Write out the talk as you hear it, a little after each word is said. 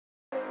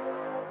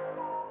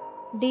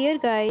Dear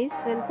guys,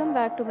 welcome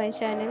back to my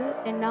channel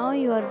and now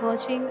you are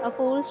watching a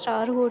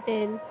 4-star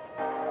hotel.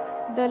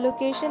 The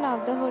location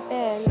of the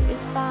hotel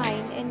is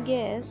fine and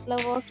guests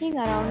love walking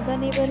around the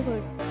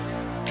neighborhood.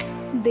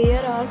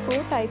 There are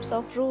 4 types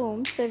of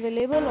rooms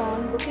available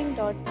on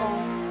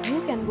booking.com.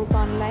 You can book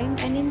online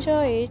and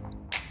enjoy it.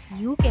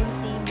 You can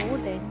see more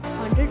than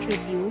 100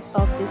 reviews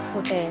of this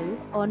hotel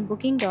on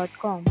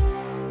booking.com.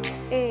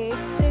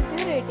 Its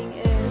review rating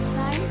is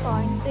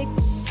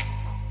 9.6,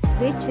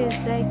 which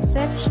is the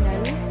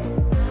exceptional.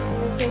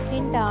 The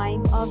check-in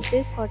time of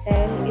this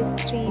hotel is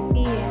 3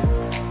 p.m.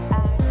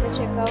 and the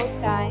checkout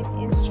time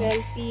is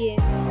 12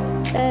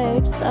 p.m.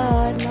 Pets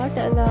are not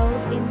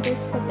allowed in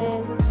this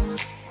hotel.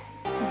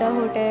 The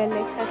hotel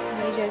accepts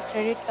major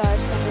credit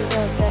cards and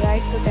reserves the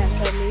right to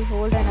temporarily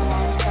hold an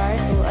amount prior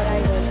to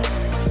arrival.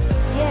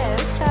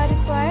 Guests are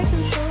required to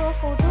show a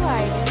photo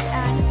ID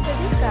and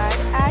credit card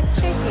at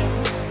check-in.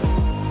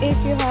 If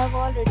you have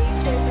already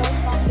checked out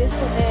from this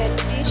hotel,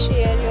 please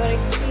share your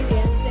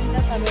experience in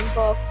the comment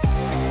box.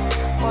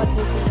 For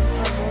booking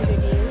or more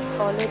details,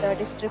 follow the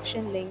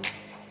description link.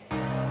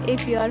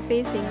 If you are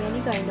facing any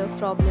kind of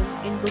problem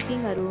in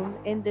booking a room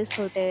in this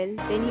hotel,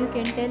 then you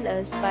can tell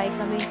us by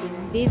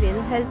commenting. We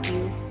will help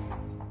you.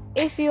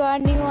 If you are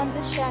new on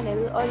this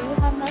channel or you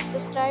have not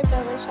subscribed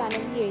our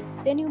channel yet,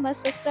 then you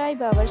must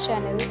subscribe our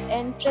channel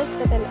and press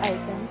the bell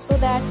icon so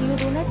that you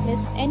do not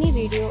miss any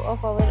video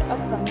of our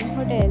upcoming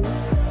hotel.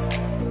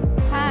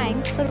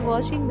 Thanks for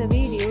watching the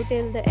video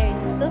till the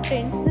end. So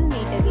friends, will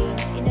meet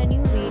again in a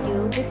new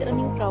video with a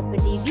new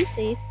property. Be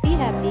safe, be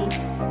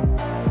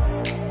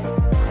happy.